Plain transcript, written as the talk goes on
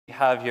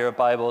Have your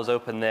Bibles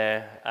open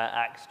there at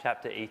Acts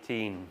chapter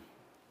 18.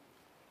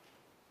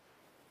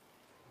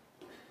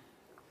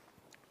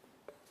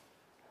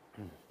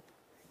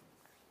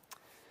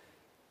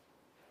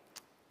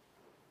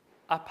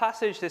 Our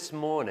passage this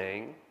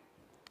morning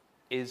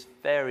is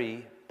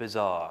very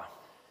bizarre.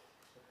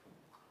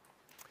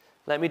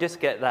 Let me just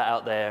get that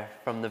out there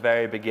from the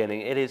very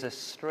beginning. It is a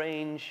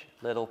strange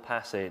little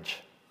passage.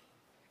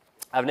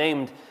 I've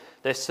named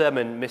this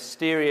sermon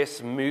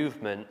Mysterious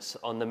Movements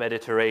on the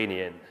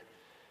Mediterranean,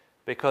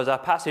 because our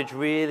passage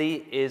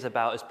really is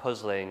about as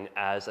puzzling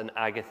as an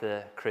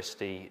Agatha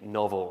Christie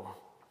novel.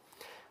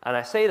 And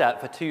I say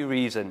that for two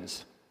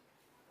reasons.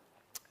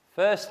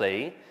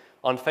 Firstly,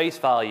 on face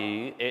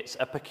value, it's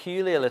a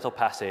peculiar little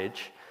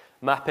passage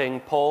mapping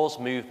Paul's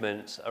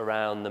movements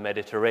around the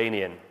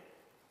Mediterranean.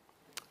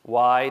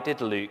 Why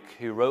did Luke,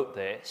 who wrote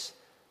this,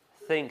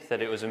 think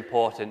that it was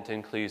important to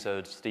include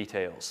those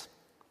details?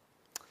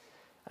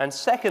 And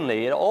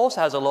secondly, it also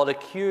has a lot of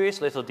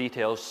curious little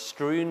details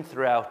strewn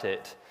throughout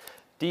it.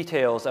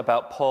 Details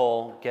about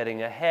Paul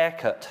getting a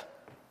haircut.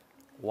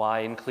 Why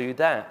include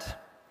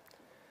that?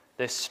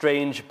 This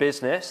strange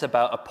business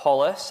about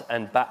Apollos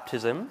and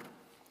baptism.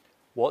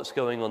 What's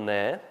going on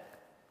there?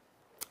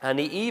 And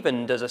he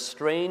even does a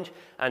strange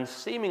and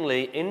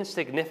seemingly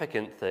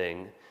insignificant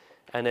thing,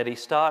 and that he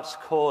starts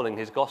calling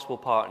his gospel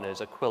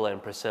partners Aquila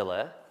and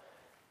Priscilla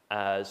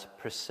as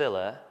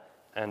Priscilla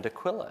and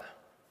Aquila.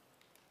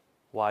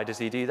 Why does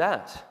he do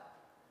that?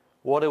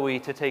 What are we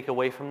to take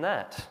away from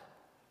that?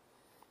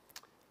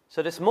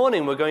 So this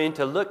morning we're going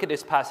to look at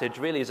this passage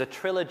really as a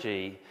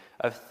trilogy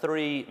of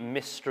three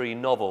mystery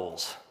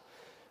novels.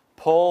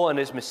 Paul and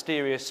his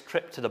mysterious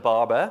trip to the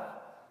barber,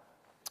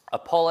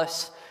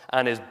 Apollos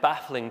and his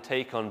baffling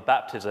take on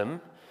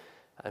baptism,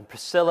 and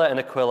Priscilla and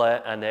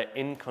Aquila and their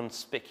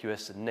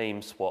inconspicuous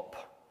name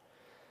swap.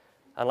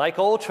 And like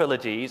all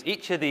trilogies,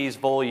 each of these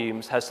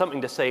volumes has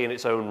something to say in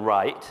its own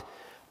right,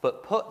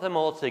 but put them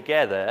all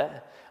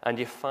together and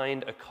you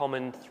find a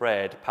common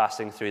thread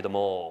passing through them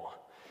all.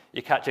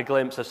 You catch a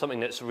glimpse of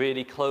something that's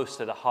really close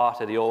to the heart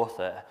of the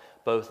author,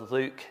 both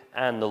Luke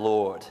and the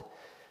Lord.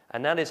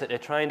 And that is that they're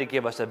trying to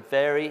give us a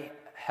very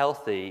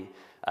healthy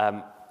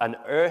and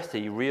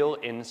earthy, real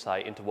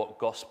insight into what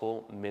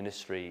gospel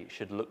ministry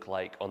should look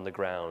like on the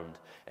ground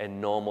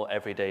in normal,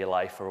 everyday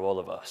life for all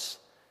of us.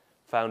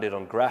 Founded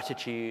on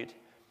gratitude,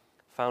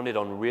 founded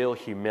on real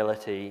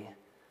humility,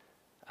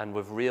 and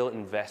with real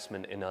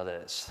investment in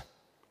others.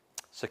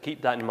 So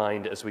keep that in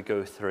mind as we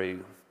go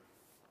through.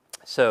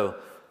 So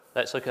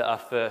let's look at our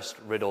first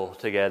riddle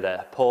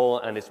together, Paul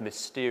and his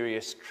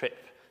mysterious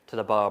trip to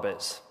the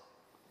barbers.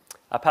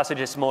 Our passage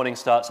this morning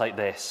starts like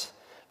this,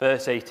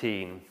 verse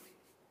 18.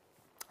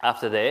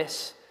 After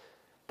this,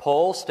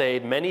 Paul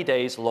stayed many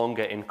days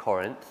longer in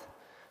Corinth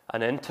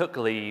and then took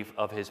leave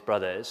of his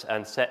brothers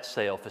and set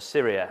sail for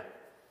Syria,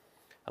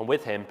 and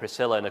with him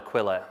Priscilla and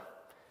Aquila.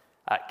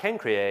 At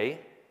Cenchreae,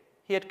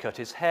 he had cut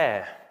his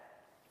hair,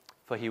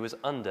 for he was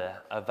under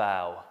a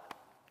vow.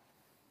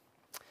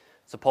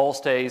 So Paul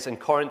stays in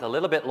Corinth a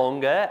little bit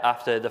longer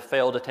after the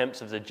failed attempts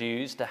of the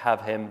Jews to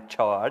have him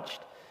charged.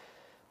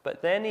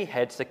 But then he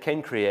heads to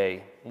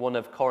Cenchreae, one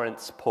of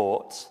Corinth's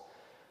ports,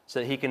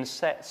 so that he can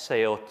set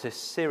sail to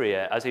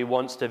Syria as he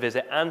wants to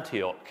visit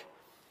Antioch,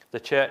 the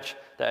church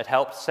that had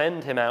helped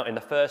send him out in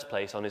the first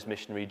place on his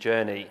missionary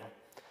journey,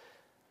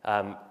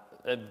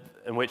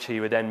 in which he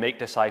would then make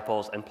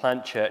disciples and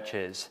plant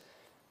churches.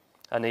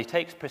 And he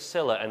takes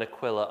Priscilla and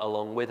Aquila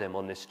along with him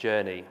on this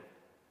journey.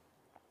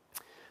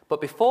 But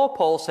before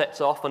Paul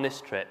sets off on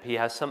this trip, he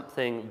has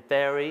something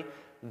very,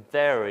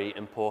 very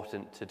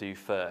important to do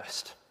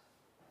first.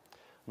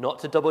 Not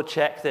to double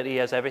check that he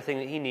has everything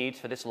that he needs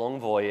for this long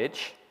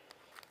voyage,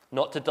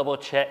 not to double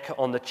check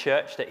on the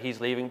church that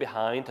he's leaving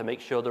behind to make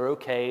sure they're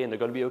okay and they're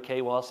going to be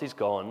okay whilst he's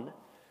gone,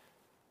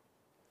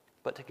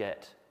 but to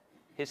get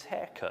his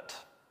hair cut.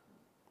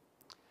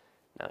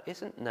 Now,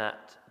 isn't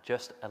that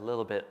just a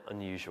little bit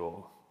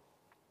unusual?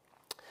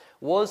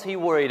 Was he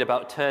worried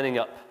about turning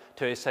up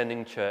to his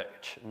sending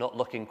church not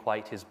looking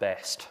quite his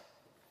best?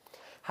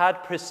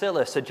 Had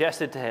Priscilla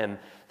suggested to him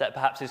that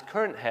perhaps his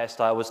current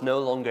hairstyle was no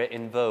longer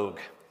in vogue?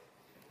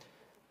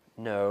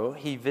 No,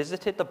 he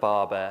visited the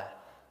barber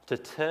to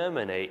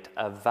terminate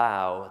a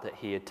vow that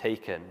he had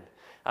taken,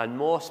 and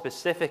more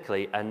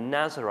specifically, a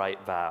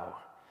Nazirite vow,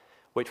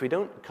 which we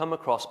don't come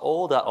across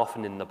all that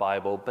often in the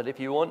Bible, but if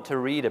you want to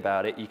read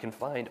about it, you can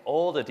find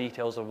all the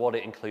details of what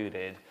it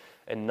included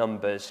in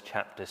Numbers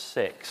chapter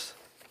 6.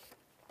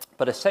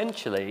 But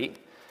essentially,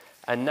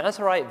 a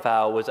Nazirite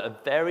vow was a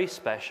very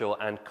special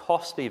and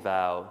costly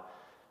vow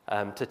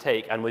to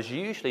take, and was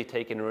usually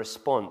taken in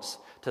response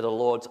to the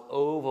Lord's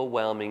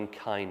overwhelming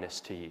kindness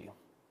to you.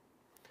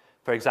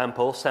 For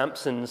example,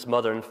 Samson's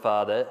mother and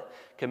father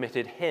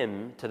committed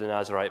him to the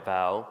Nazirite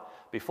vow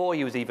before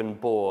he was even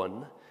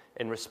born,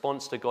 in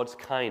response to God's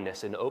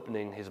kindness in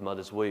opening his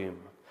mother's womb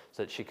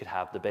so that she could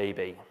have the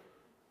baby.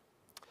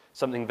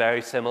 Something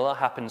very similar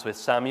happens with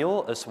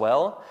Samuel as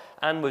well,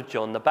 and with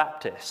John the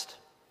Baptist.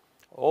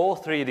 All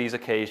three of these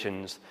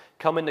occasions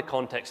come in the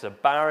context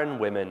of barren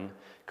women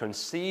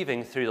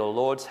conceiving through the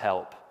Lord's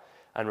help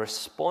and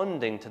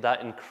responding to that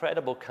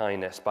incredible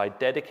kindness by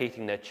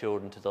dedicating their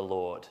children to the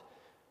Lord.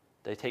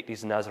 They take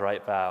these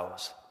Nazirite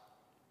vows.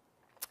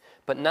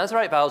 But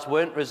Nazirite vows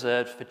weren't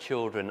reserved for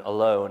children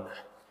alone,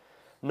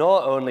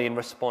 nor only in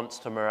response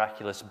to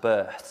miraculous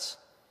births.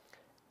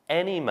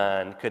 Any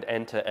man could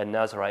enter a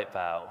Nazirite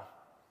vow.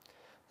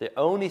 The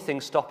only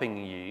thing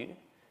stopping you,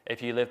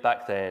 if you lived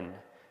back then,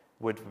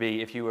 would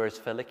be if you were as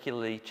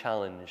follicularly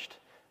challenged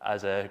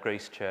as a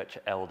Grace Church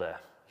elder.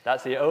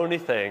 That's the only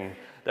thing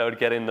that would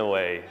get in the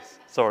way.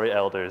 Sorry,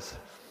 elders.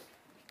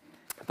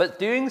 But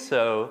doing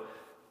so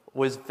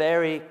was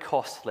very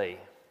costly,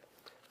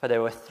 for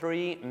there were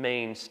 3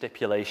 main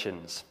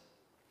stipulations.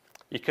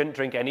 You couldn't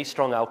drink any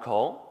strong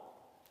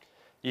alcohol,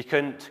 you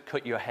couldn't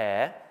cut your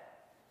hair,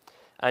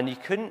 and you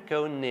couldn't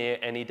go near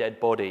any dead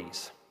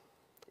bodies,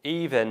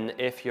 even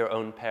if your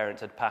own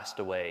parents had passed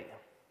away.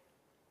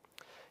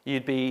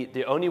 You'd be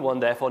the only one,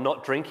 therefore,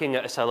 not drinking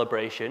at a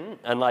celebration,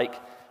 and like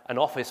an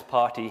office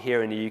party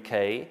here in the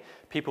UK,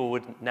 people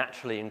would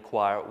naturally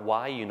inquire,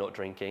 why are you not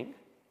drinking?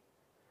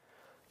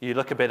 You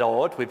look a bit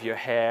odd with your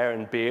hair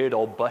and beard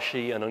all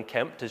bushy and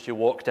unkempt as you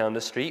walk down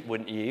the street,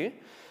 wouldn't you?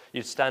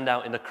 You'd stand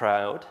out in the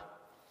crowd.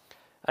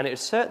 And it would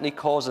certainly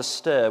cause a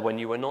stir when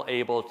you were not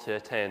able to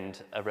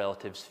attend a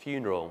relative's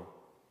funeral.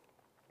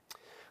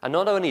 And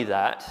not only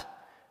that,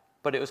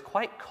 but it was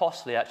quite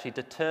costly actually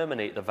to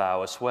terminate the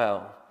vow as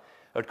well.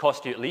 It would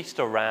cost you at least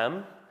a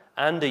ram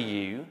and a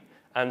ewe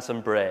and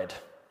some bread,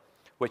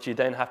 which you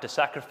then have to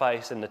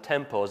sacrifice in the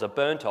temple as a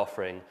burnt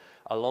offering,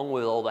 along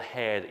with all the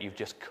hair that you've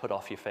just cut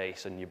off your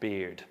face and your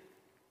beard.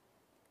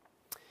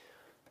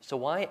 So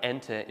why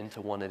enter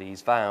into one of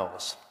these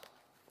vows?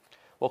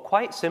 Well,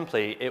 quite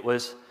simply, it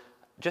was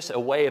just a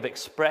way of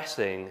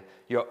expressing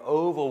your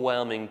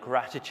overwhelming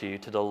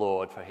gratitude to the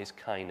Lord for his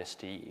kindness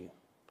to you.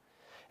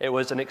 It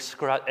was an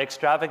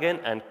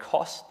extravagant and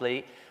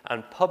costly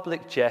and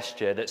public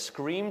gesture that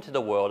screamed to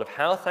the world of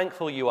how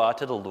thankful you are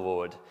to the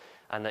Lord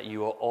and that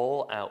you are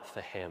all out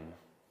for him.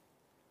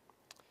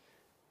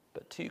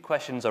 But 2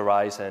 questions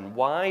arise then.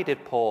 Why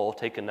did Paul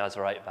take a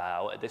Nazirite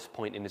vow at this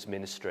point in his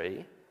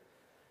ministry?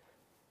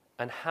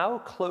 And how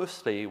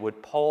closely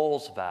would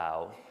Paul's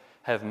vow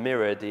have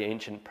mirrored the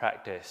ancient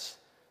practice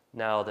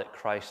now that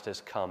Christ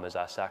has come as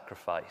our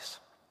sacrifice?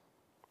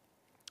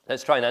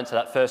 Let's try and answer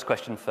that first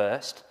question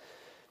first.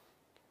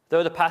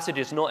 Though the passage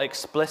is not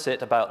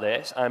explicit about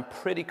this, I'm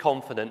pretty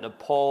confident that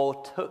Paul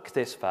took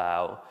this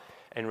vow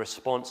in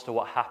response to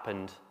what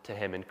happened to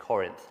him in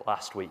Corinth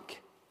last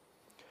week.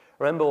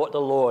 Remember what the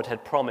Lord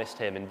had promised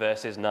him in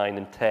verses 9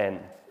 and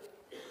 10.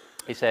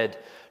 He said,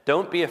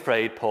 "Don't be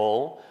afraid,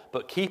 Paul,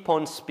 but keep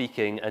on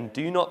speaking and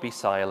do not be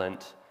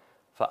silent,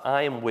 for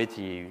I am with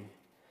you,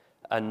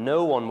 and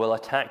no one will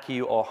attack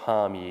you or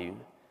harm you,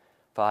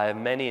 for I have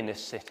many in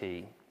this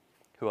city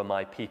who are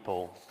my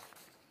people."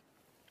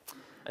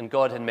 And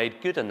God had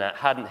made good on that,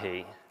 hadn't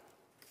he?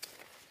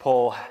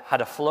 Paul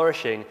had a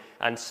flourishing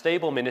and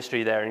stable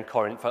ministry there in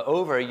Corinth for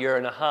over 1.5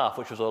 years,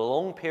 which was a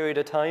long period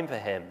of time for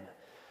him.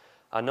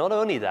 And not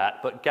only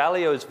that, but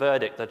Gallio's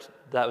verdict,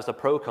 that was the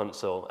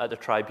proconsul at the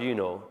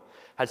tribunal,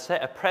 had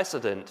set a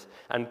precedent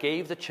and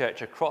gave the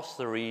church across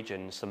the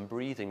region some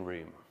breathing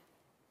room.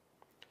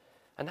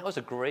 And that was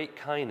a great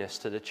kindness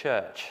to the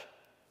church.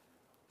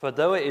 For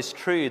though it is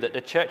true that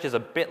the church is a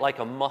bit like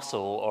a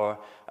muscle or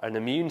an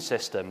immune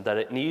system, that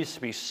it needs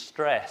to be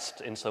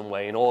stressed in some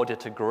way in order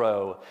to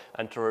grow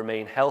and to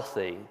remain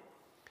healthy,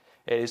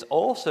 it is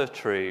also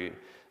true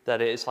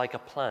that it is like a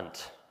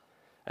plant,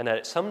 and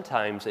that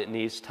sometimes it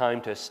needs time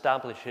to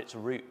establish its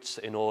roots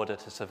in order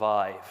to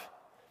survive.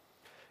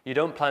 You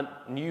don't plant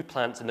new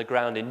plants in the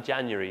ground in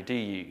January, do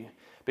you?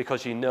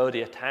 Because you know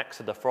the attacks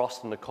of the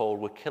frost and the cold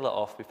will kill it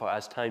off before it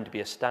has time to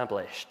be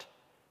established.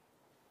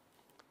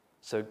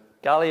 So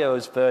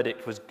Gallio's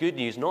verdict was good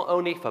news not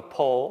only for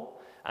Paul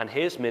and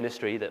his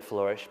ministry that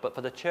flourished, but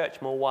for the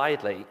church more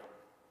widely.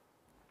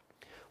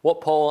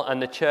 What Paul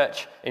and the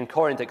church in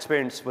Corinth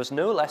experienced was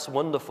no less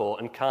wonderful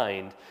and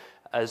kind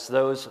as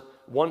those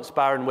once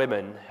barren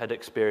women had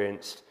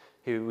experienced,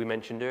 who we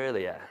mentioned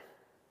earlier.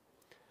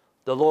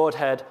 The Lord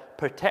had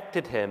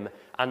protected him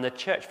and the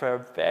church for a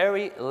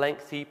very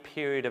lengthy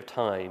period of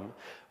time,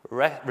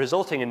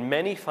 resulting in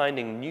many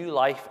finding new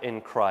life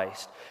in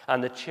Christ,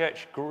 and the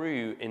church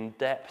grew in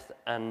depth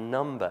and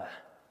number.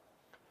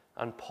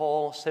 And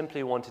Paul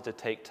simply wanted to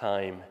take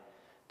time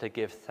to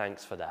give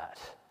thanks for that.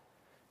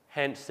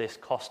 Hence this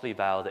costly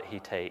vow that he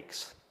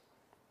takes.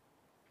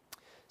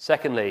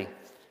 Secondly,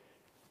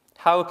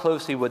 how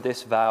closely would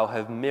this vow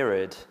have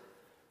mirrored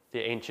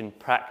the ancient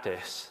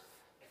practice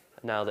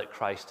now that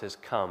Christ has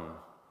come?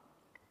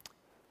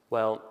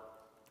 Well,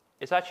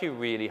 it's actually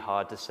really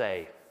hard to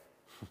say.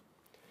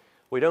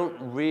 We don't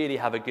really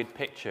have a good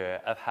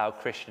picture of how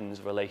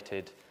Christians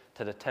related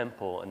to the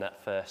temple in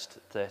that first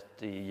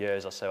 30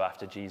 years or so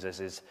after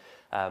Jesus'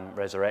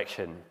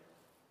 resurrection.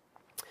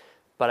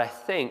 But I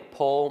think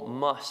Paul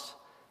must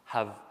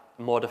have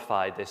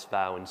modified this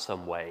vow in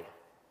some way.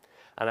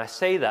 And I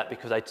say that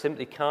because I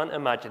simply can't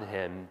imagine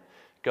him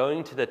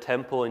going to the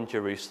temple in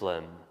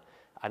Jerusalem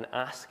and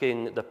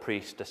asking the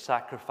priest to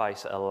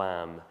sacrifice a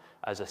lamb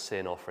as a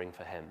sin offering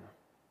for him.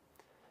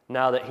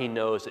 Now that he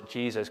knows that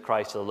Jesus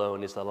Christ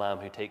alone is the Lamb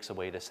who takes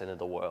away the sin of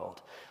the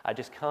world. I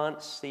just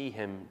can't see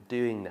him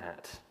doing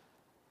that.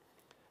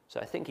 So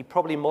I think he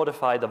probably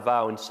modified the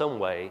vow in some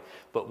way,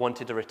 but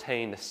wanted to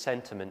retain the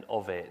sentiment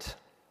of it.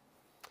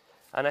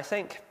 And I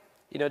think,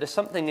 there's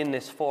something in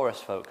this for us,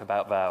 folk,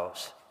 about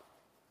vows.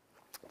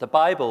 The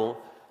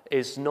Bible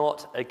is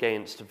not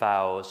against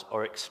vows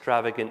or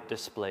extravagant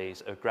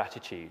displays of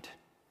gratitude.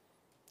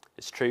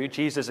 It's true,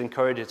 Jesus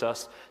encourages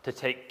us to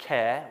take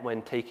care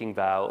when taking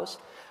vows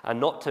and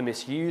not to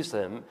misuse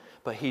them,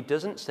 but he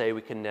doesn't say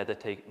we can never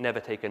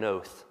take an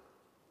oath.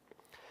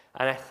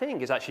 And I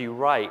think it's actually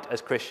right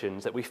as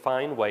Christians that we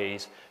find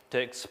ways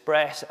to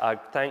express our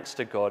thanks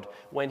to God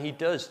when he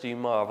does do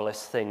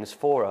marvelous things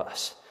for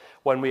us,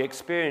 when we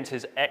experience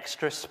his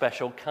extra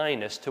special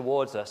kindness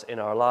towards us in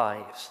our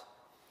lives,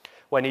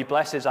 when he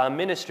blesses our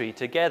ministry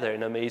together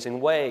in amazing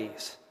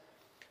ways.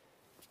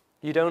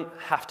 You don't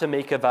have to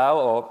make a vow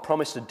or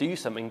promise to do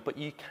something, but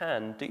you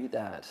can do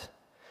that.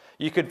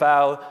 You could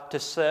vow to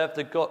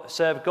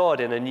serve God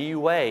in a new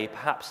way,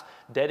 perhaps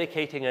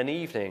dedicating an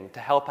evening to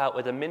help out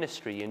with a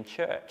ministry in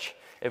church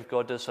if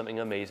God does something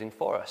amazing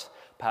for us.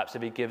 Perhaps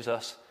if he gives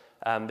us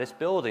this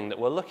building that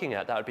we're looking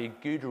at, that would be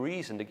a good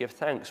reason to give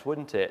thanks,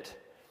 wouldn't it?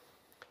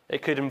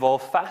 It could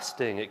involve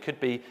fasting. It could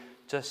be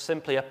just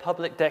simply a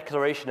public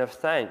declaration of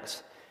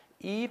thanks.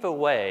 Either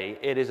way,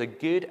 it is a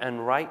good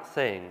and right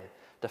thing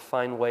to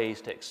find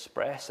ways to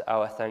express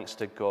our thanks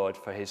to God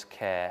for his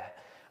care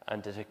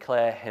and to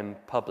declare him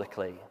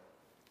publicly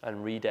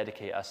and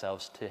rededicate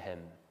ourselves to him.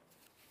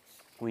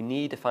 We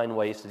need to find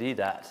ways to do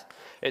that.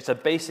 It's a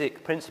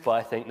basic principle,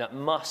 I think, that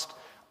must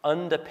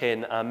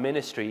underpin our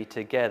ministry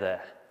together.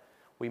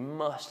 We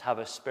must have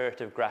a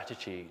spirit of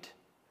gratitude,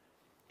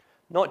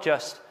 not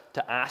just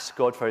to ask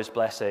God for his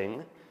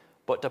blessing,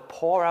 but to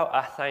pour out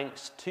our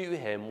thanks to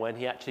him when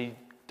he actually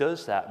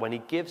does that, when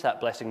he gives that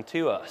blessing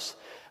to us,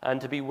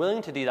 and to be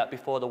willing to do that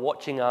before the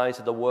watching eyes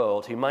of the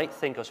world, who might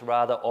think us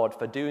rather odd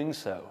for doing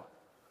so.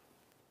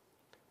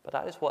 But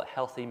that is what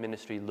healthy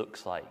ministry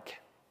looks like.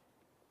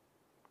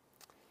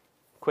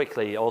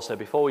 Quickly, also,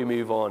 before we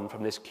move on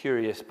from this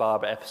curious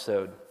Barbara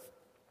episode,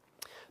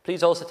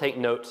 please also take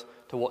note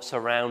to what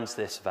surrounds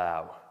this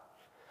vow.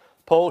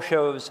 Paul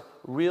shows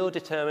real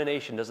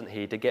determination, doesn't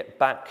he, to get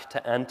back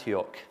to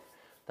Antioch.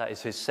 That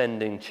is his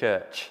sending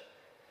church.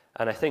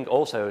 And I think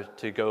also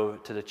to go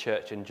to the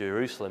church in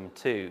Jerusalem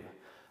too,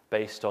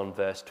 based on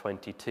verse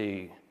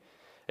 22.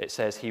 It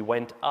says he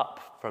went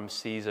up from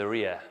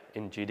Caesarea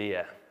in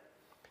Judea.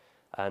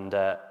 And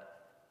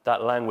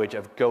that language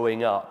of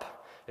going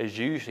up is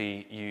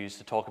usually used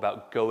to talk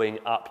about going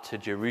up to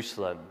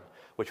Jerusalem,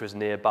 which was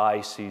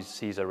nearby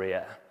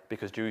Caesarea,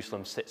 because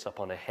Jerusalem sits up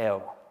on a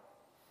hill.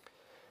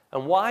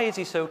 And why is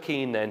he so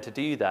keen then to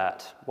do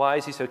that? Why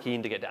is he so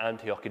keen to get to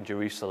Antioch in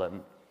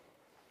Jerusalem?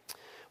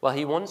 Well,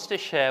 he wants to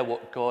share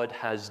what God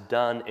has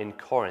done in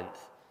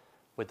Corinth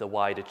with the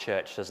wider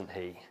church, doesn't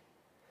he?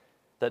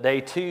 That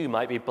they too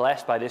might be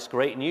blessed by this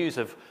great news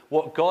of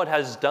what God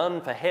has done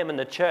for him and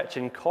the church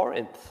in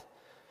Corinth.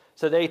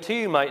 So they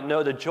too might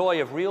know the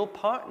joy of real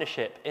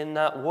partnership in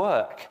that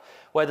work,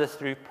 whether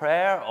through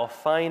prayer or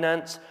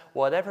finance,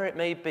 whatever it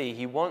may be.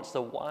 He wants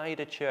the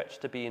wider church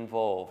to be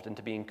involved and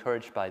to be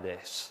encouraged by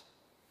this.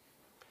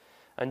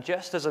 And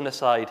just as an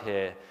aside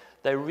here,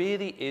 there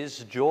really is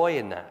joy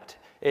in that.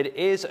 It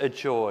is a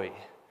joy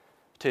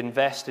to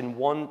invest in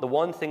the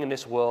one thing in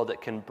this world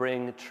that can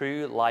bring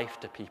true life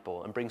to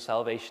people and bring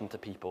salvation to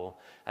people,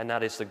 and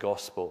that is the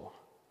gospel.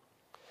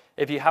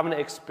 If you haven't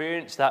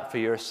experienced that for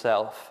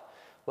yourself,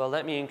 well,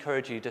 let me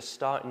encourage you to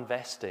start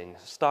investing,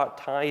 start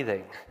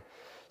tithing,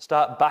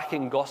 start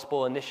backing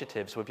gospel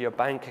initiatives with your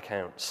bank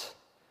accounts,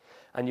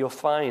 and you'll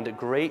find a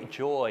great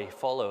joy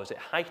follows. It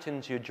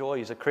heightens your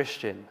joy as a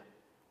Christian.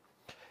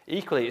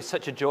 Equally, it's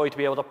such a joy to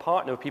be able to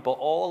partner with people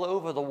all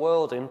over the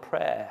world in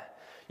prayer.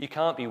 You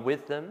can't be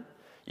with them.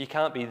 You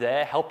can't be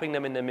there helping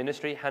them in their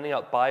ministry, handing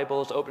out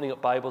Bibles, opening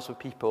up Bibles with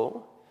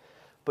people,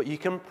 but you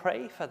can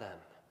pray for them.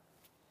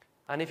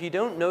 And if you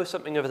don't know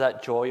something of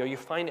that joy, or you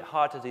find it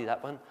hard to do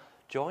that one,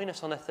 join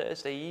us on a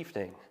Thursday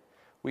evening.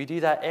 We do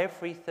that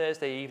every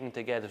Thursday evening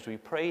together as we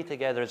pray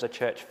together as a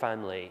church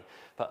family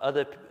for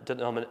other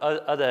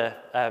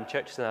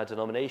churches in our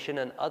denomination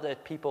and other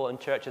people and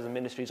churches and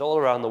ministries all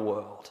around the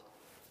world.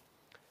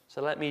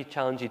 So let me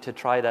challenge you to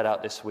try that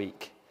out this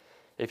week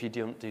if you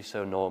don't do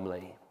so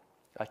normally.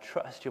 I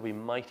trust you'll be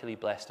mightily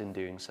blessed in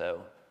doing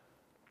so.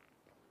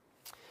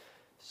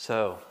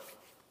 So,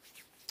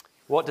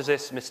 what does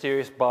this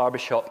mysterious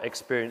barbershop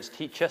experience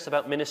teach us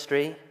about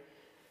ministry?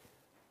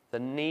 The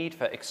need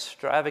for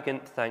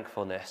extravagant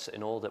thankfulness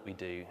in all that we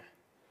do,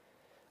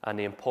 and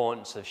the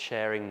importance of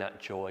sharing that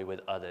joy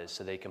with others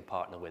so they can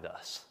partner with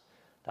us.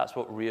 That's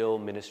what real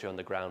ministry on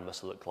the ground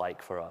must look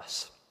like for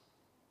us.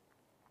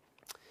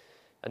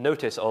 And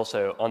notice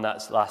also on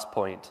that last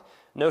point,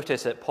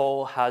 notice that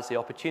Paul has the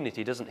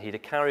opportunity, doesn't he, to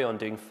carry on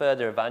doing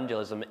further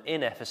evangelism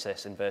in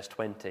Ephesus in verse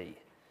 20.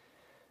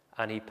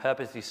 And he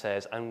purposely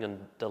says, I'm going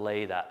to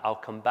delay that. I'll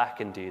come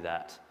back and do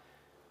that.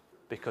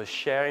 Because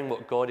sharing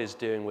what God is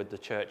doing with the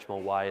church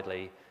more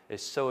widely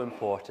is so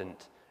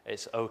important,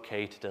 it's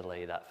okay to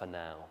delay that for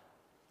now.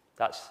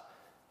 That's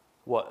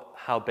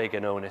how big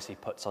an onus he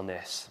puts on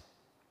this.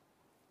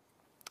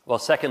 Well,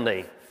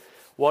 secondly,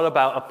 what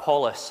about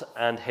Apollos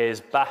and his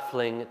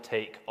baffling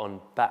take on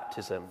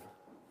baptism?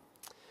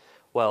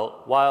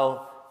 Well,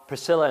 while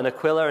Priscilla and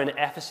Aquila are in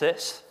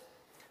Ephesus,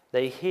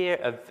 they hear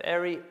a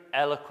very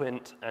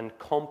eloquent and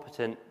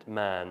competent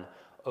man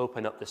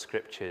open up the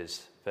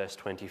scriptures, verse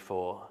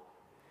 24.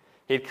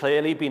 He had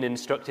clearly been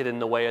instructed in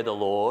the way of the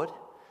Lord,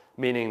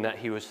 meaning that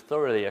he was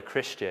thoroughly a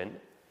Christian.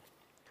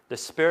 The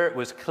Spirit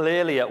was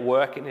clearly at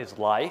work in his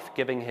life,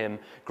 giving him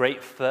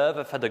great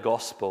fervor for the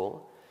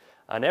gospel,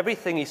 and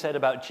everything he said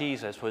about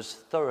Jesus was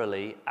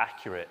thoroughly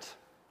accurate.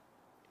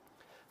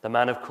 The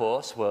man, of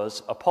course,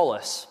 was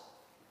Apollos,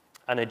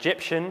 an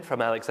Egyptian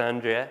from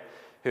Alexandria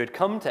who had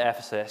come to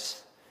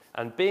Ephesus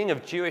and, being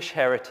of Jewish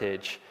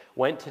heritage,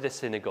 went to the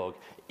synagogue,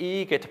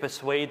 eager to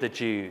persuade the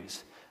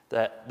Jews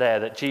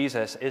that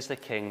Jesus is the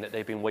king that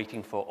they've been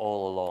waiting for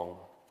all along.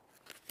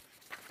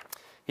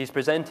 He's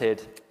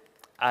presented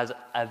as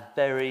a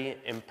very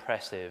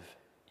impressive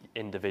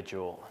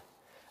individual,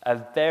 a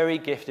very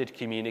gifted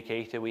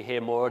communicator. We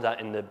hear more of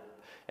that in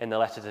the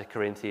letter to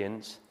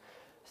Corinthians.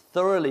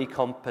 Thoroughly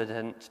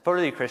competent,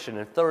 thoroughly Christian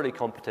and thoroughly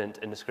competent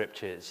in the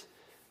scriptures.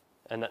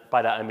 And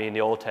by that I mean the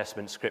Old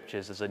Testament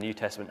scriptures, as the New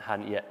Testament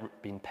hadn't yet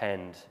been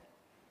penned.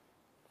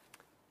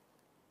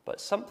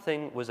 But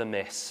something was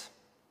amiss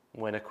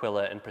when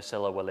Aquila and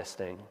Priscilla were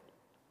listening.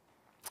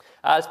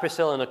 As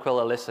Priscilla and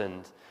Aquila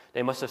listened,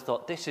 they must have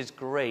thought, this is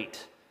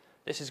great.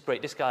 This is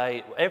great. This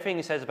guy, everything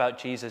he says about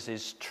Jesus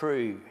is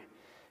true.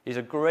 He's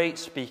a great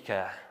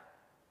speaker.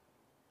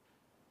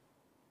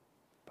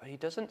 But he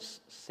doesn't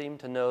seem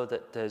to know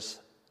that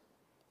there's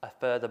a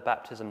further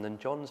baptism than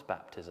John's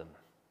baptism.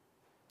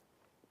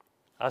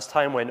 As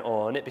time went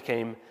on, it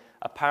became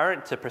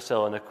apparent to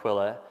Priscilla and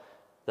Aquila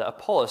that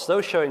Apollos,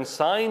 though showing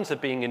signs of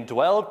being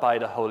indwelled by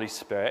the Holy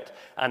Spirit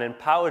and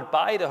empowered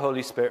by the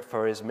Holy Spirit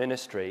for his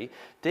ministry,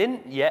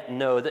 didn't yet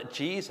know that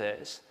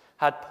Jesus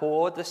had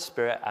poured the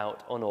Spirit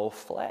out on all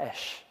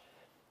flesh.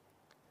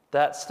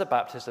 That's the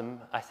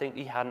baptism I think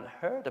he hadn't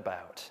heard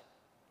about.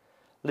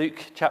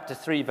 Luke chapter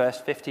 3,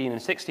 verse 15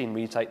 and 16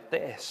 reads like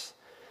this.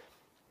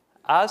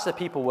 As the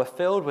people were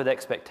filled with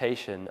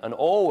expectation, and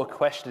all were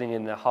questioning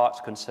in their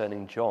hearts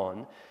concerning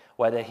John,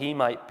 whether he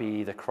might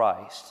be the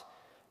Christ,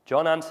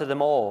 John answered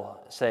them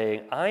all,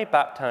 saying, I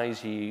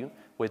baptize you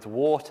with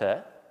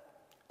water,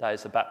 that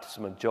is the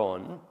baptism of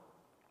John,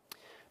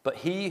 but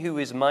he who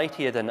is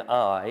mightier than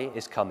I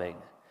is coming,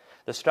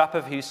 the strap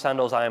of whose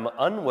sandals I am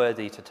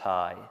unworthy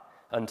to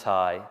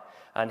untie,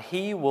 and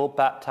he will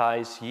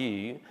baptize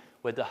you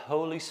with the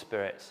Holy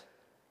Spirit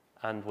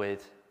and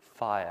with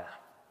fire.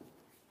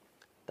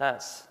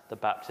 That's the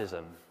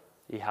baptism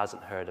he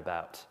hasn't heard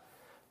about,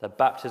 the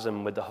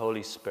baptism with the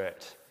Holy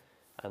Spirit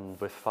and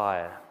with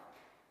fire.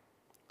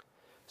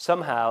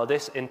 Somehow,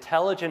 this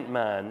intelligent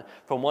man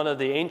from one of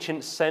the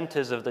ancient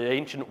centers of the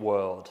ancient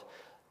world,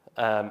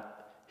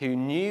 who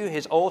knew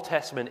his Old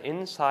Testament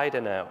inside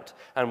and out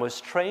and was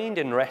trained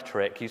in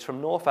rhetoric, he's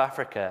from North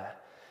Africa,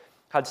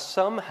 had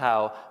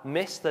somehow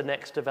missed the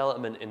next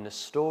development in the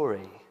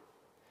story.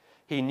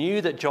 He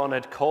knew that John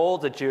had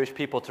called the Jewish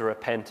people to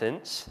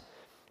repentance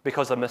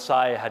because the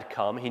Messiah had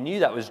come. He knew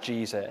that was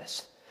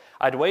Jesus.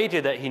 I'd wager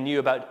that he knew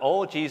about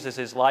all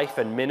Jesus' life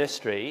and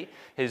ministry,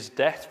 his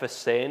death for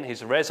sin,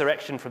 his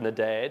resurrection from the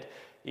dead,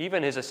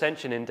 even his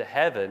ascension into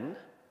heaven.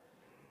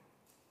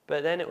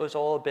 But then it was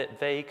all a bit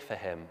vague for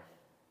him.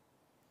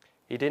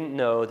 He didn't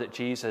know that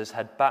Jesus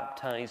had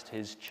baptized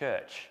his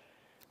church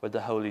with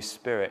the Holy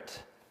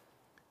Spirit,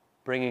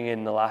 bringing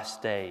in the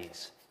last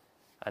days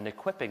and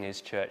equipping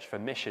his church for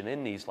mission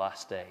in these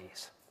last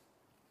days.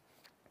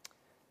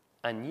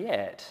 And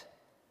yet,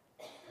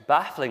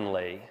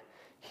 bafflingly,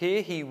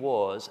 here he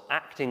was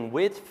acting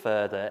with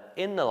fervor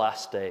in the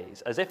last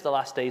days, as if the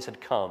last days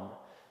had come,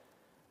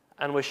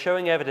 and was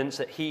showing evidence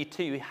that he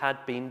too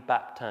had been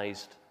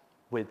baptized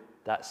with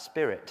that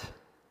Spirit.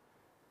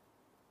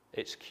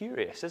 It's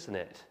curious, isn't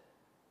it?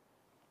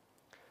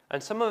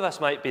 And some of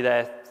us might be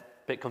there a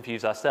bit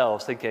confused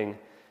ourselves, thinking,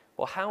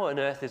 well, how on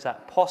earth is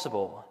that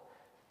possible?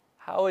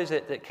 How is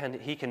it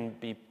that he can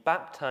be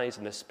baptized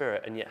in the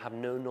Spirit and yet have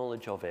no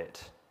knowledge of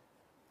it?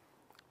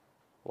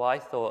 Well, I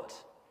thought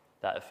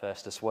that at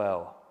first as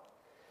well.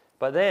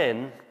 But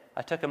then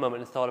I took a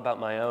moment and thought about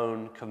my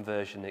own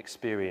conversion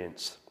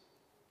experience.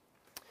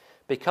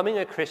 Becoming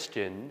a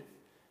Christian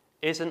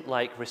isn't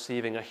like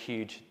receiving a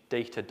huge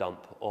data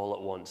dump all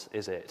at once,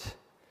 is it?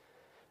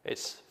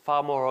 It's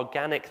far more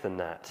organic than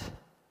that.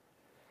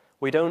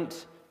 We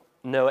don't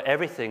know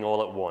everything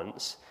all at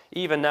once.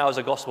 Even now as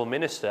a gospel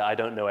minister, I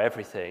don't know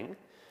everything.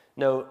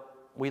 No,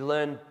 we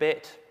learn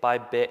bit by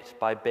bit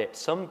by bit.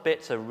 Some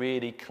bits are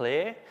really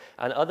clear,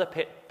 and other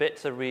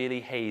bits are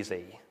really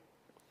hazy.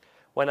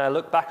 When I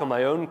look back on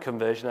my own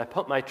conversion, I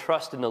put my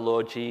trust in the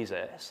Lord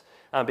Jesus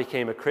and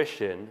became a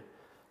Christian.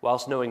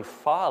 whilst knowing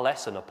far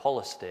less than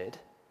Apollos did.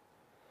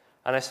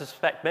 And I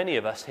suspect many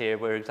of us here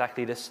were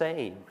exactly the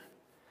same.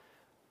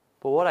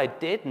 But what I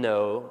did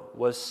know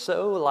was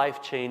so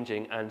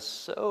life-changing and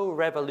so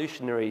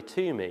revolutionary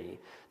to me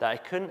that I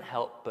couldn't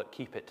help but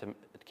keep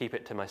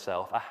it to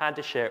myself. I had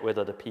to share it with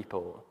other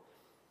people.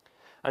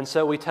 And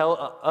so we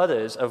tell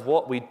others of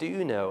what we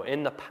do know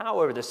in the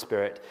power of the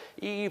Spirit,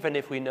 even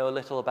if we know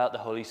little about the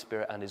Holy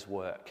Spirit and his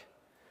work.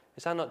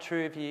 Is that not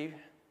true of you?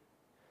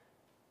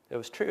 It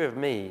was true of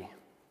me.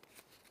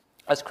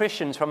 As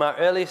Christians, from our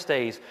earliest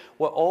days,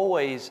 we're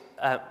always,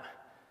 a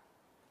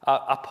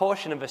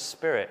portion of the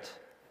Spirit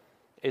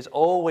is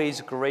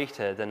always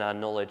greater than our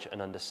knowledge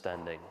and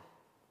understanding.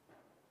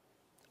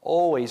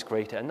 Always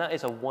greater. And that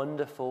is a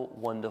wonderful,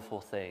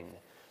 wonderful thing.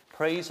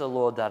 Praise the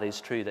Lord that is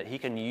true, that he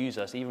can use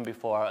us even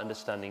before our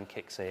understanding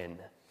kicks in.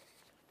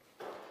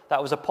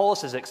 That was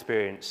Apollos'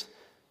 experience,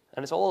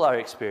 and it's all our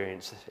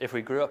experience if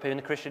we grew up in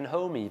a Christian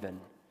home even.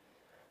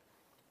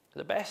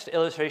 The best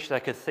illustration I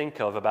could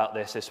think of about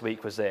this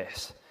week was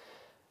this,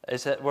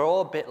 is that we're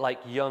all a bit like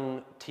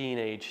young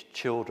teenage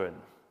children.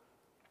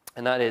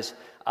 And that is,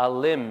 our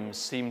limbs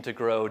seem to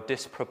grow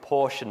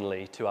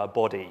disproportionately to our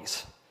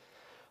bodies.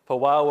 For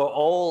while we're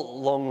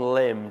all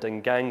long-limbed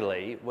and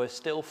gangly, we're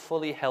still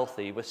fully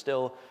healthy, we're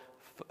still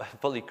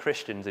fully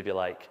Christians, if you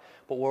like,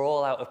 but we're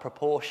all out of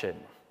proportion.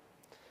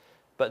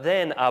 But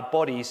then our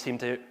bodies seem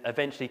to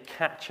eventually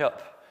catch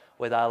up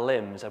with our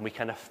limbs, and we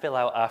kind of fill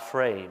out our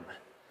frame.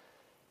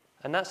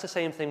 And that's the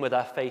same thing with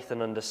our faith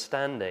and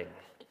understanding.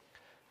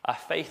 Our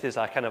faith is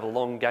our kind of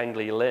long,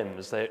 gangly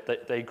limbs.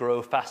 They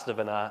grow faster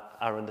than our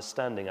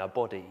understanding, our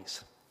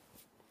bodies.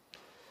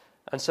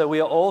 And so we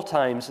at all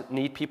times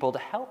need people to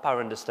help our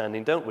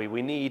understanding, don't we?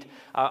 We need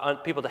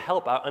people to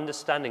help our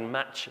understanding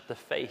match the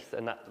faith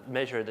and that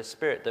measure of the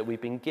Spirit that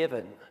we've been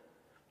given.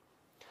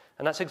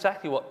 And that's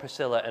exactly what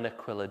Priscilla and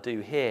Aquila do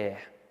here.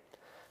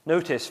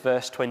 Notice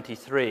verse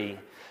 23,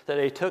 that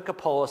they took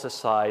Apollos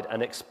aside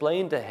and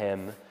explained to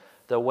him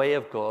the way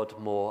of God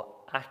more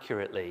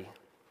accurately.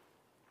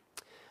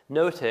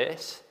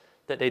 Notice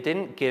that they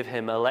didn't give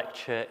him a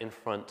lecture in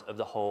front of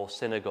the whole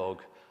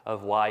synagogue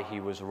of why he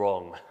was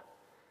wrong.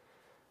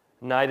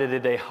 Neither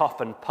did they huff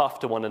and puff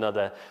to one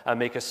another and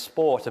make a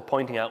sport of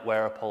pointing out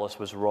where Apollos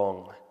was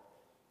wrong.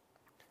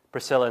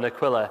 Priscilla and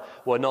Aquila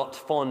were not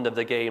fond of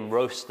the game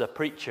roast the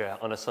preacher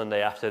on a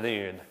Sunday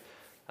afternoon,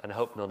 and I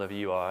hope none of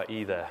you are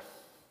either.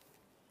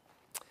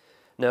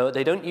 No,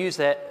 they don't use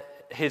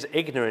his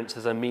ignorance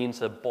as a means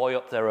to buoy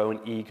up their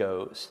own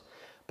egos,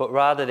 but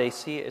rather they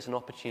see it as an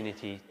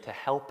opportunity to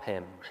help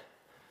him,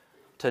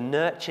 to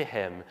nurture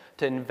him,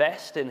 to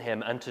invest in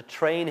him, and to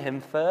train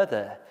him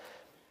further.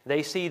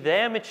 They see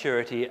their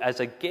maturity as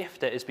a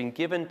gift that has been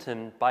given to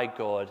them by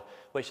God,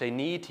 which they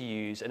need to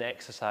use and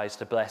exercise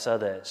to bless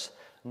others,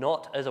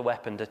 not as a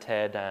weapon to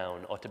tear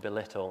down or to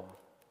belittle.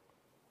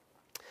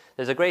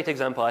 There's a great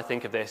example, I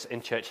think, of this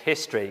in church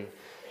history.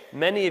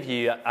 Many of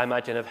you, I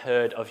imagine, have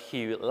heard of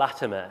Hugh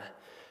Latimer,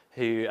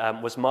 who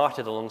was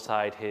martyred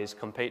alongside his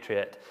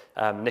compatriot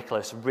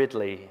Nicholas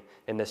Ridley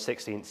in the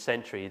 16th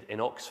century in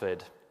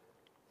Oxford.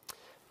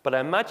 But I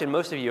imagine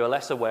most of you are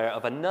less aware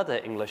of another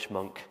English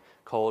monk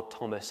called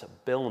Thomas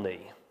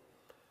Bilney.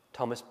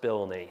 Thomas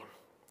Bilney.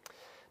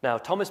 Now,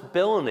 Thomas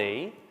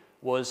Bilney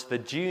was the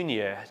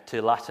junior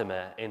to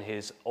Latimer in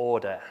his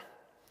order.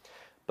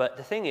 But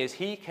the thing is,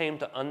 he came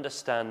to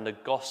understand the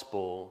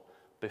gospel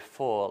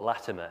before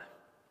Latimer.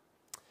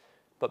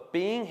 But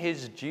being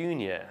his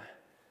junior,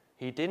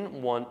 he didn't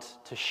want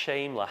to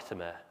shame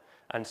Latimer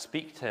and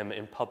speak to him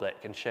in public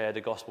and share the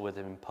gospel with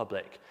him in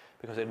public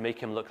because it would make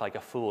him look like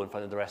a fool in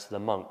front of the rest of the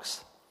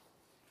monks.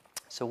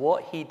 So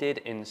what he did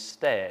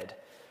instead,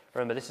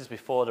 remember this is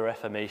before the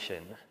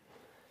Reformation,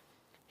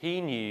 he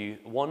knew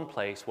one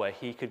place where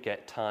he could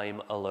get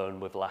time alone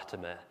with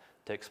Latimer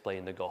to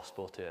explain the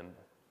gospel to him.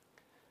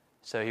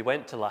 So he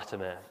went to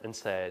Latimer and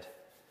said,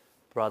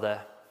 "Brother,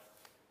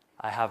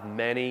 I have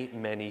many,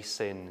 many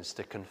sins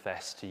to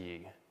confess to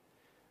you.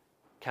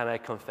 Can I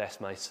confess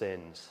my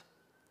sins?"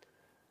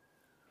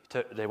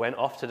 They went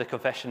off to the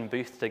confession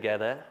booth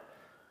together,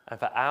 and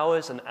for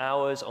hours and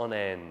hours on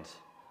end,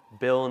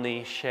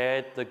 Bilney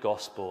shared the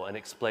gospel and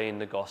explained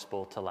the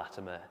gospel to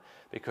Latimer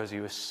because he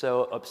was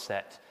so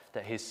upset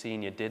that his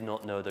senior did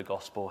not know the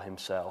gospel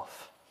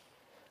himself.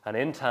 And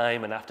in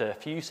time, and after a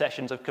few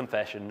sessions of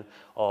confession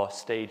or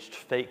staged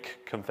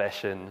fake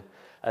confession,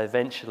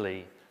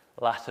 eventually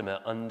Latimer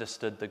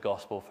understood the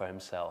gospel for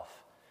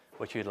himself,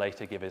 which he would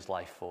later give his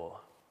life for.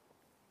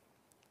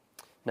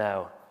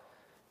 Now,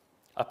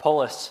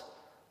 Apollos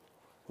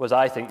was,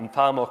 I think,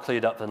 far more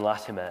clued up than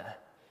Latimer,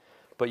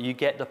 but you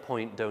get the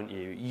point, don't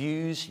you?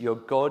 Use your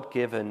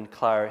God-given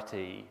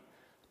clarity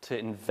to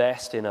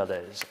invest in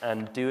others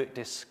and do it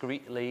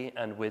discreetly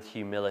and with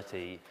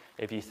humility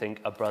if you think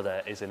a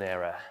brother is in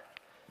error.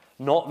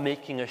 Not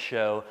making a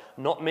show,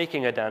 not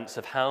making a dance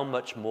of how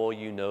much more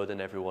you know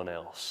than everyone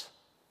else.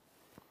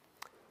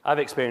 I've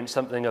experienced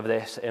something of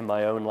this in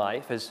my own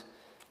life. As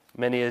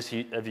many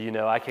of you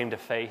know, I came to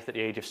faith at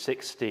the age of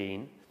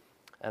 16,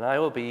 and I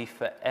will be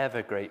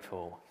forever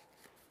grateful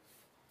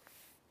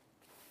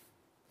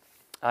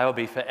I will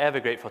be forever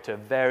grateful to a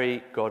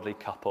very godly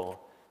couple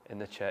in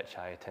the church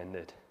I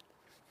attended.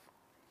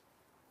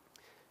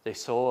 They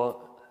saw,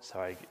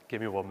 sorry,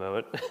 give me one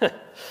moment.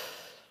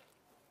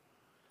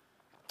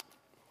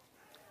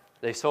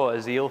 They saw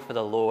a zeal for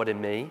the Lord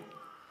in me,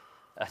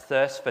 a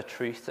thirst for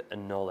truth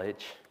and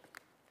knowledge,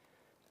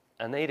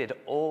 and they did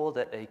all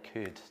that they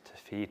could to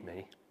feed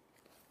me.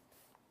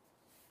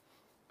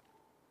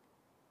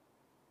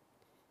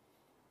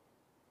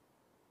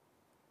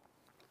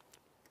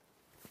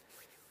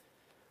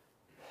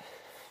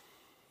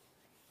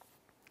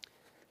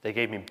 They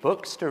gave me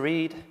books to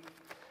read.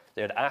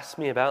 They would ask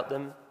me about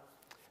them.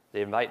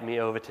 They invited me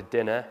over to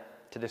dinner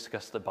to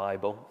discuss the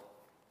Bible.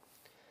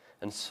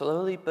 And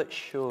slowly but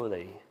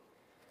surely,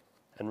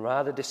 and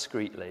rather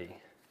discreetly,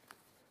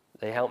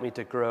 they helped me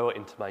to grow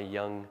into my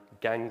young,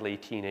 gangly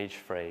teenage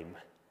frame.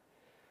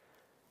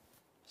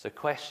 So,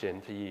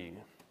 question for you: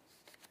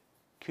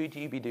 could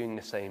you be doing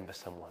the same for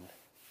someone?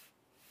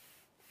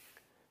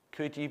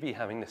 Could you be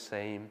having the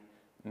same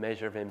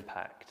measure of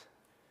impact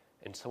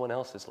in someone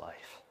else's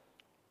life?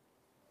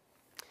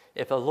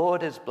 If the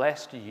Lord has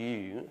blessed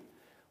you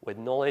with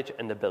knowledge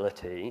and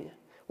ability,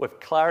 with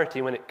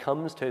clarity when it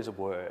comes to his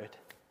word,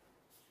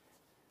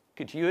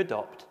 could you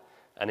adopt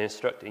and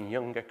instruct a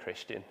younger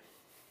Christian?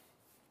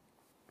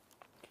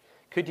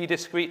 Could you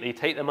discreetly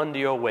take them under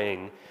your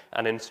wing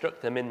and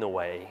instruct them in the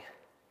way?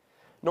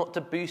 Not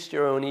to boost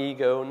your own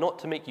ego, not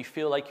to make you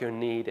feel like you're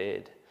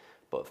needed,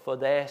 but for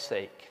their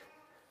sake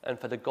and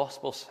for the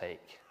gospel's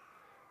sake.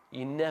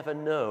 You never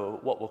know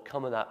what will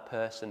come of that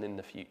person in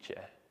the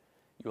future.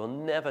 You will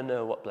never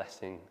know what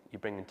blessing you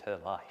bring into their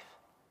life.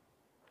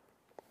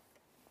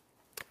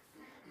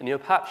 And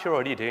perhaps you're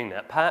already doing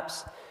that.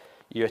 Perhaps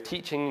you're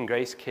teaching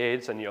Grace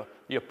Kids and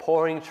you're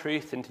pouring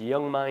truth into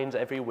young minds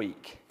every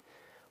week.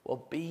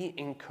 Well, be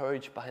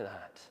encouraged by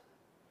that.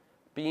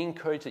 Be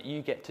encouraged that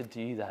you get to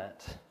do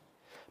that.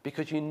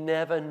 Because you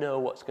never know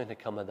what's going to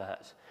come of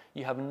that.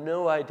 You have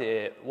no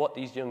idea what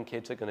these young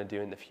kids are going to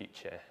do in the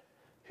future.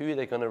 Who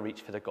they're going to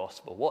reach for the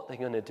gospel. What they're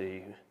going to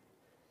do.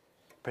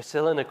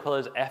 Priscilla and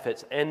Aquila's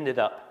efforts ended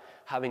up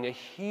having a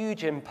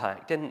huge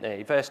impact, didn't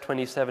they? Verse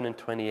 27 and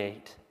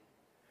 28.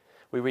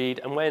 We read,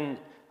 "And when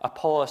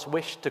Apollos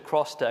wished to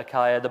cross to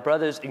Achaia, the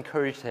brothers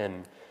encouraged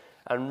him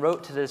and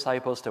wrote to the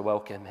disciples to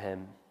welcome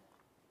him.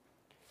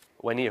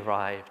 When he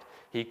arrived,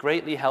 he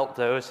greatly helped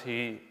those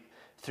who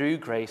through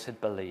grace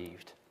had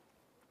believed,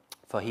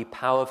 for he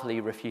powerfully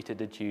refuted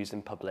the Jews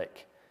in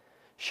public,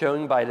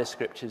 showing by the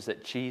scriptures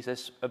that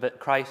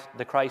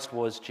the Christ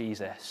was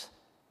Jesus.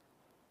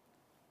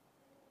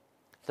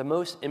 The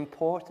most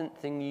important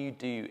thing you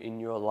do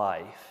in your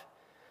life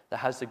that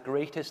has the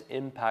greatest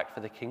impact for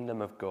the kingdom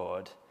of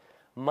God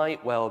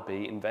might well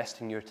be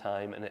investing your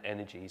time and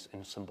energies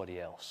in somebody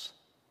else.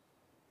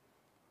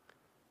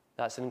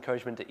 That's an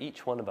encouragement to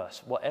each one of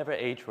us, whatever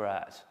age we're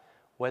at,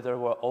 whether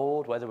we're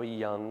old, whether we're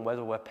young,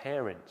 whether we're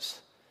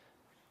parents,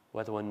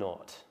 whether we're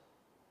not.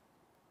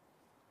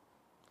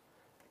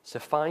 So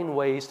find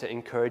ways to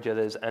encourage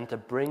others and to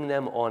bring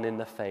them on in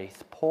the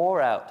faith. Pour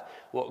out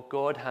what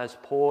God has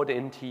poured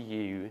into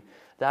you.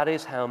 That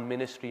is how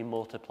ministry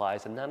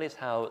multiplies, and that is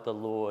how the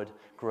Lord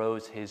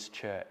grows his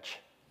church.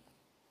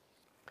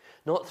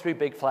 Not through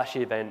big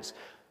flashy events,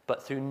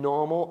 but through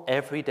normal,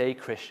 everyday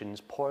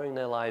Christians pouring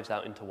their lives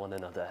out into one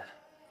another.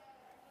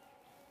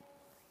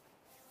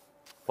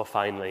 Well,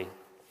 finally,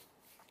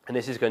 and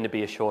this is going to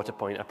be a shorter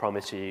point, I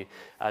promise you,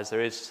 as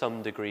there is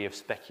some degree of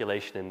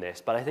speculation in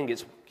this, but I think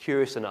it's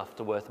curious enough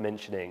to worth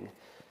mentioning,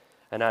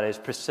 and that is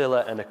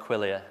Priscilla and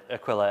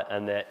Aquila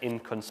and their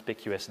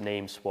inconspicuous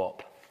name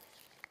swap.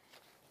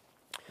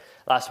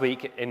 Last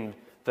week in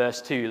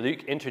verse 2,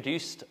 Luke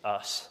introduced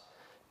us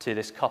to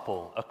this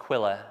couple,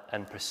 Aquila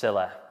and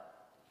Priscilla.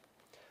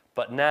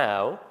 But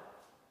now,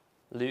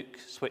 Luke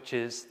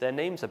switches their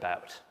names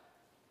about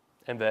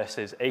in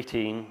verses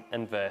 18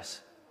 and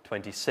verse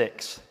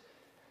 26.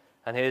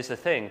 And here's the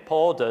thing,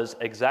 Paul does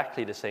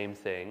exactly the same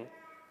thing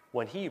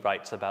when he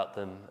writes about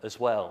them as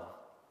well.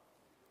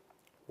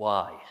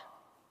 Why?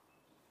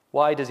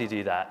 Why does he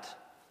do that?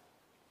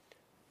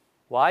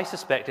 Well, I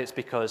suspect it's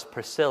because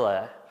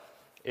Priscilla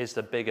is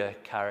the bigger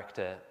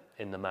character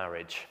in the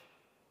marriage.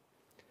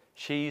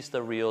 She's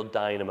the real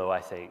dynamo,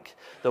 I think.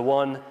 The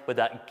one with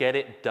that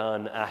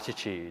get-it-done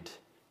attitude.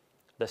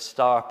 The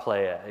star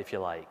player, if you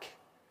like.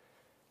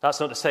 That's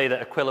not to say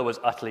that Aquila was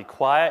utterly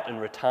quiet and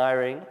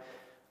retiring,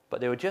 but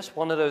they were just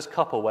one of those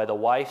couple where the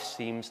wife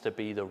seems to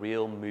be the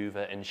real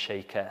mover and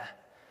shaker.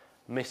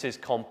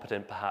 Mrs.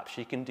 Competent, perhaps.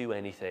 She can do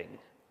anything.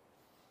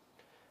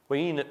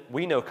 We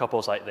know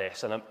couples like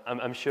this, and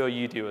I'm sure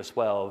you do as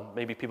well.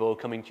 Maybe people are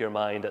coming to your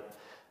mind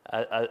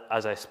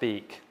as I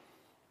speak.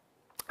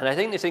 And I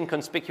think this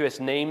inconspicuous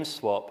name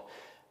swap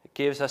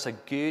gives us a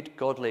good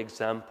godly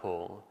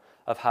example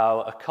of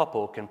how a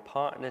couple can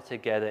partner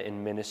together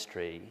in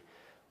ministry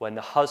when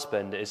the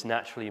husband is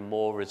naturally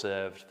more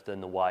reserved than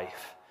the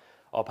wife,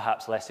 or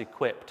perhaps less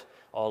equipped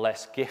or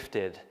less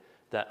gifted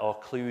or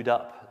clued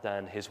up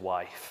than his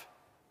wife.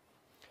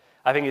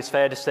 I think it's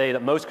fair to say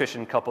that most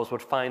Christian couples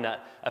would find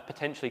that a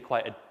potentially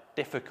quite a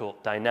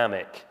difficult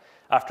dynamic.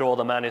 After all,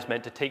 the man is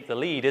meant to take the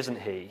lead,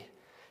 isn't he?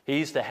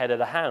 He's the head of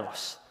the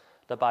house.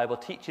 The Bible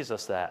teaches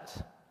us that.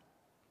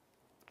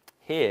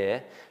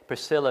 Here,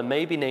 Priscilla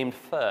may be named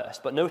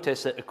first, but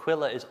notice that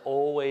Aquila is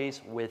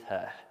always with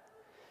her,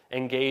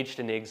 engaged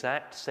in the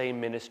exact same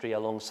ministry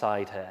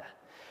alongside her.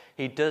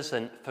 He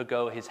doesn't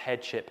forgo his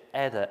headship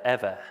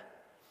ever.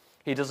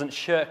 He doesn't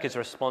shirk his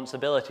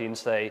responsibility and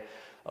say,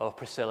 "Oh,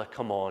 Priscilla,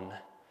 come on.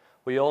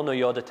 We all know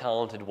you're the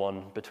talented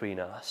one between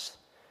us.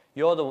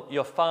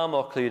 You're far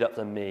more clued up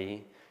than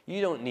me.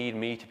 You don't need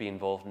me to be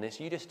involved in this.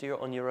 You just do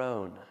it on your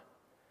own."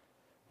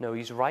 No,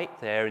 he's right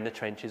there in the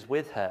trenches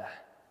with her,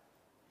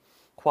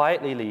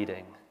 quietly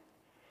leading.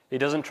 He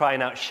doesn't try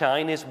and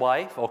outshine his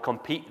wife or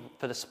compete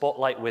for the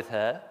spotlight with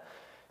her.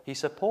 He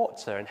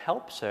supports her and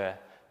helps her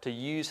to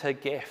use her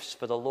gifts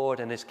for the Lord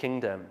and his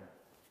kingdom.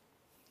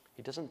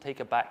 He doesn't take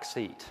a back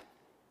seat.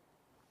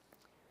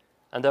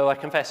 And though I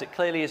confess it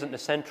clearly isn't the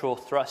central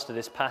thrust of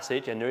this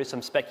passage, and there is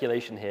some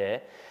speculation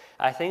here,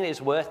 I think it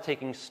is worth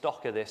taking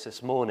stock of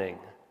this morning.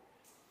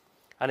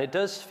 And it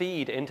does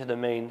feed into the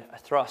main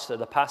thrust of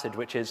the passage,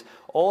 which is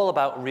all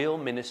about real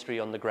ministry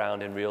on the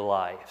ground in real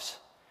lives.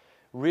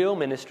 Real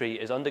ministry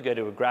is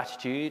undergirded with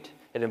gratitude.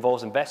 It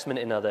involves investment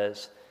in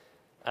others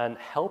and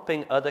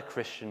helping other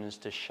Christians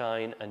to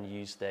shine and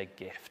use their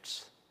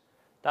gifts.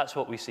 That's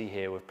what we see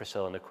here with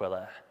Priscilla and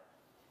Aquila.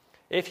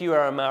 If you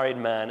are a married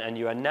man and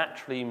you are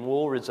naturally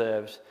more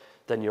reserved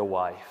than your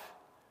wife,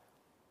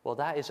 well,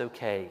 that is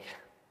okay.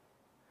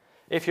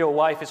 If your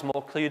wife is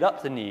more clued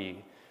up than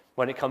you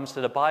when it comes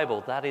to the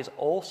Bible, that is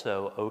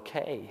also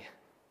okay.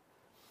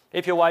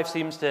 If your wife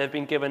seems to have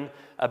been given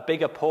a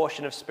bigger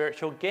portion of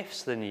spiritual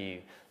gifts than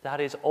you, that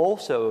is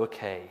also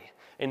okay.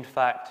 In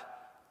fact,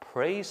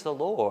 praise the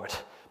Lord,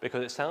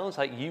 because it sounds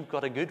like you've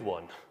got a good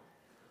one.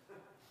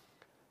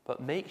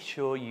 But make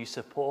sure you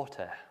support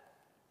her.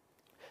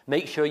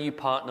 Make sure you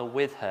partner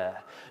with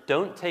her.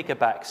 Don't take a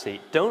back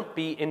seat. Don't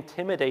be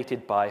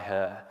intimidated by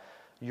her.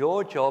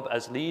 Your job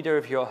as leader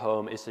of your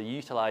home is to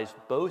utilize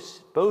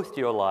both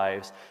your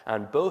lives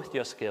and both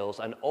your skills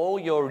and all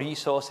your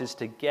resources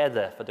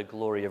together for the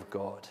glory of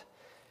God.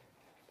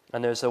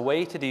 And there's a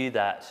way to do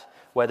that,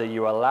 whether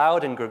you are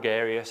loud and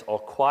gregarious or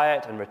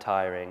quiet and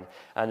retiring.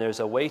 And there's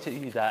a way to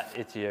do that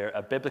if you're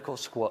a biblical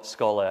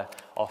scholar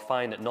or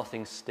find that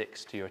nothing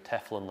sticks to your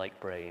Teflon-like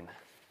brain.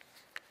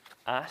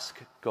 Ask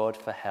God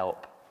for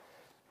help.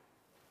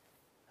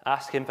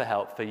 Ask him for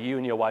help for you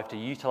and your wife to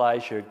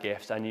utilize your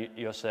gifts and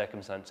your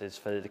circumstances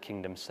for the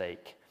kingdom's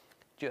sake,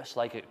 just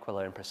like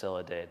Aquila and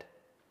Priscilla did.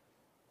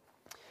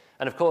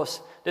 And of course,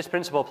 this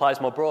principle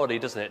applies more broadly,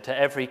 doesn't it, to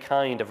every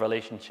kind of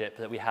relationship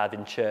that we have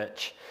in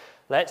church.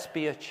 Let's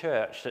be a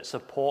church that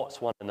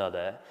supports one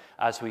another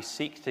as we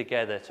seek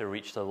together to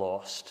reach the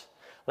lost.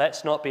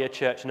 Let's not be a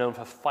church known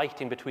for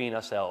fighting between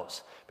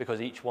ourselves because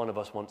each one of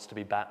us wants to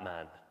be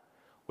Batman.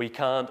 We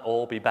can't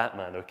all be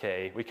Batman,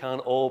 okay? We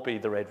can't all be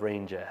the Red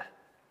Ranger.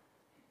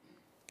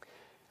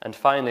 And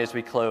finally, as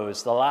we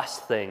close, the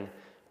last thing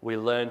we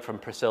learn from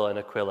Priscilla and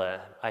Aquila,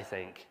 I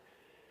think,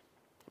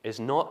 is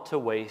not to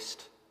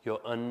waste your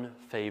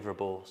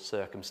unfavorable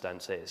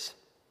circumstances.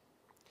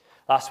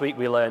 Last week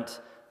we learnt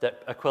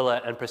that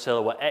Aquila and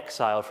Priscilla were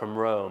exiled from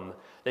Rome.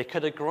 They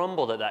could have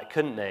grumbled at that,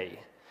 couldn't they?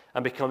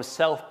 And become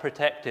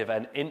self-protective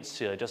and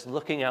insular, just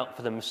looking out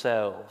for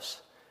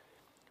themselves.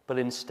 But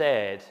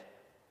instead,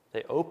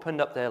 they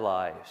opened up their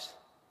lives.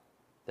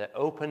 They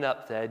opened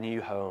up their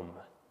new home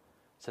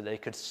so they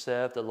could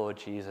serve the Lord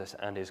Jesus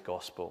and his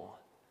gospel.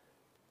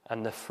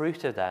 And the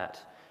fruit of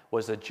that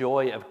was the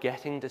joy of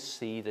getting to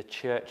see the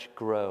church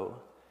grow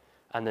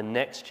and the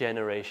next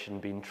generation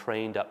being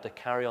trained up to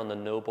carry on the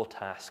noble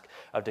task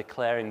of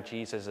declaring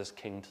Jesus as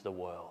King to the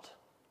world.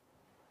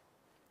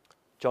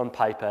 John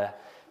Piper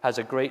has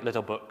a great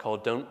little book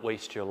called Don't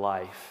Waste Your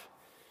Life.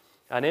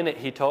 And in it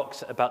he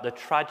talks about the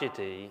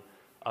tragedy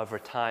of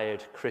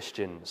retired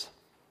Christians,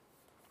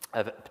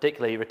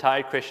 particularly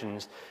retired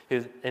Christians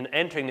who, in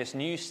entering this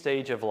new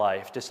stage of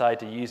life, decide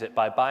to use it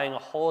by buying a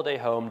holiday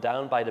home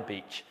down by the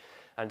beach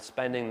and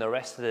spending the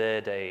rest of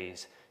their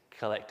days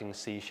collecting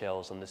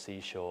seashells on the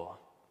seashore.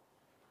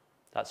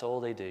 That's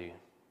all they do.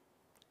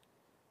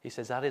 He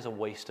says that is a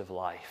waste of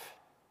life.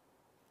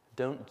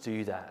 Don't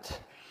do that.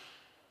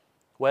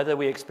 Whether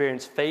we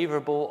experience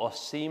favorable or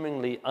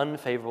seemingly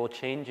unfavorable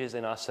changes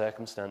in our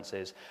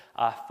circumstances,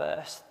 our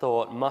first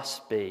thought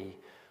must be,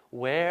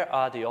 where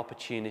are the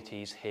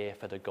opportunities here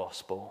for the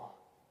gospel?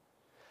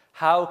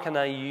 How can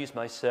I use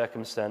my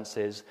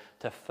circumstances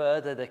to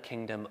further the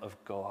kingdom of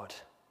God?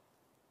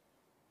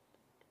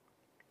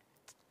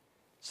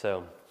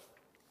 So,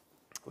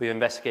 we've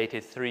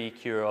investigated 3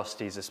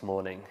 curiosities this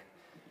morning,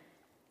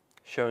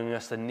 showing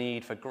us the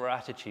need for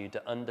gratitude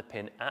to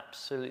underpin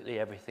absolutely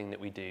everything that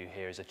we do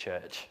here as a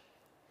church,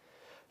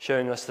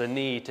 showing us the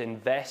need to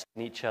invest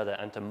in each other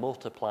and to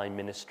multiply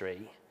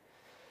ministry,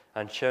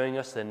 and showing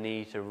us the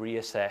need to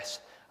reassess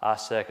our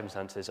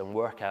circumstances and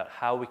work out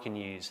how we can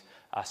use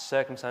our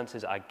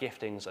circumstances, our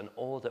giftings, and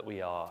all that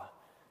we are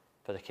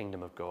for the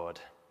kingdom of God.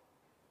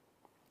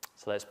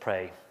 So let's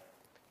pray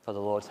for the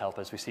Lord's help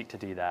as we seek to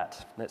do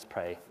that. Let's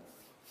pray.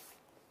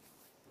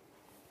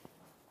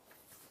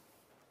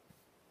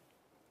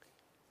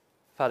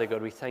 Father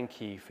God, we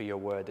thank you for your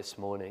word this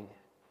morning.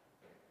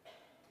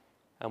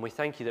 And we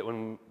thank you that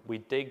when we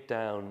dig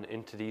down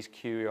into these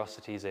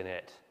curiosities in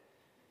it,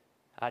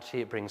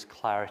 actually it brings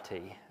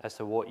clarity as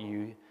to what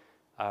you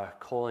are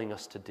calling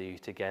us to do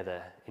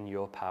together in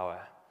your power.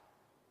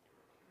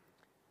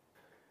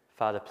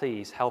 Father,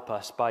 please help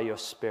us by your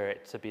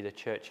Spirit to be the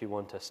church you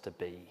want us to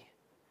be.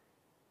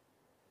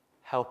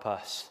 Help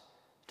us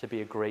to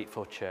be a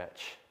grateful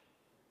church.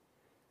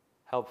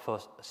 Help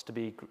us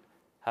to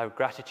have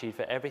gratitude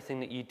for everything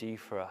that you do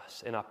for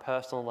us in our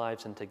personal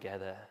lives and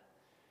together.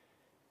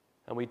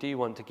 And we do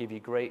want to give you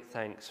great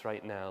thanks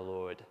right now,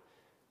 Lord,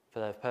 for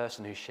the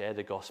person who shared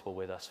the gospel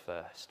with us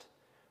first,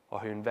 or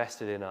who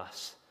invested in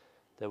us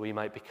that we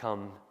might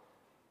become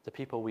the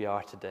people we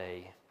are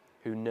today,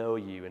 who know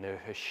you and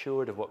are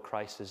assured of what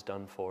Christ has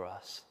done for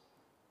us.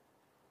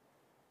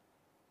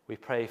 We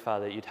pray,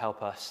 Father, that you'd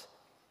help us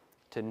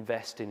to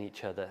invest in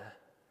each other,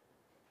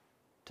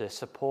 to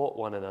support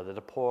one another,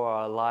 to pour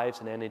our lives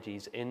and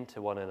energies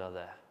into one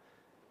another,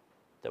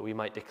 that we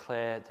might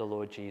declare the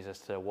Lord Jesus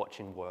to a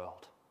watching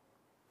world.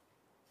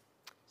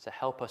 So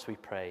help us, we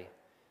pray.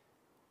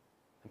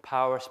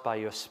 Empower us by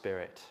your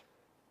Spirit.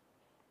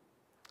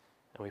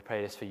 And we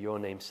pray this for your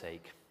name's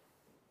sake.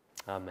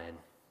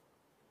 Amen.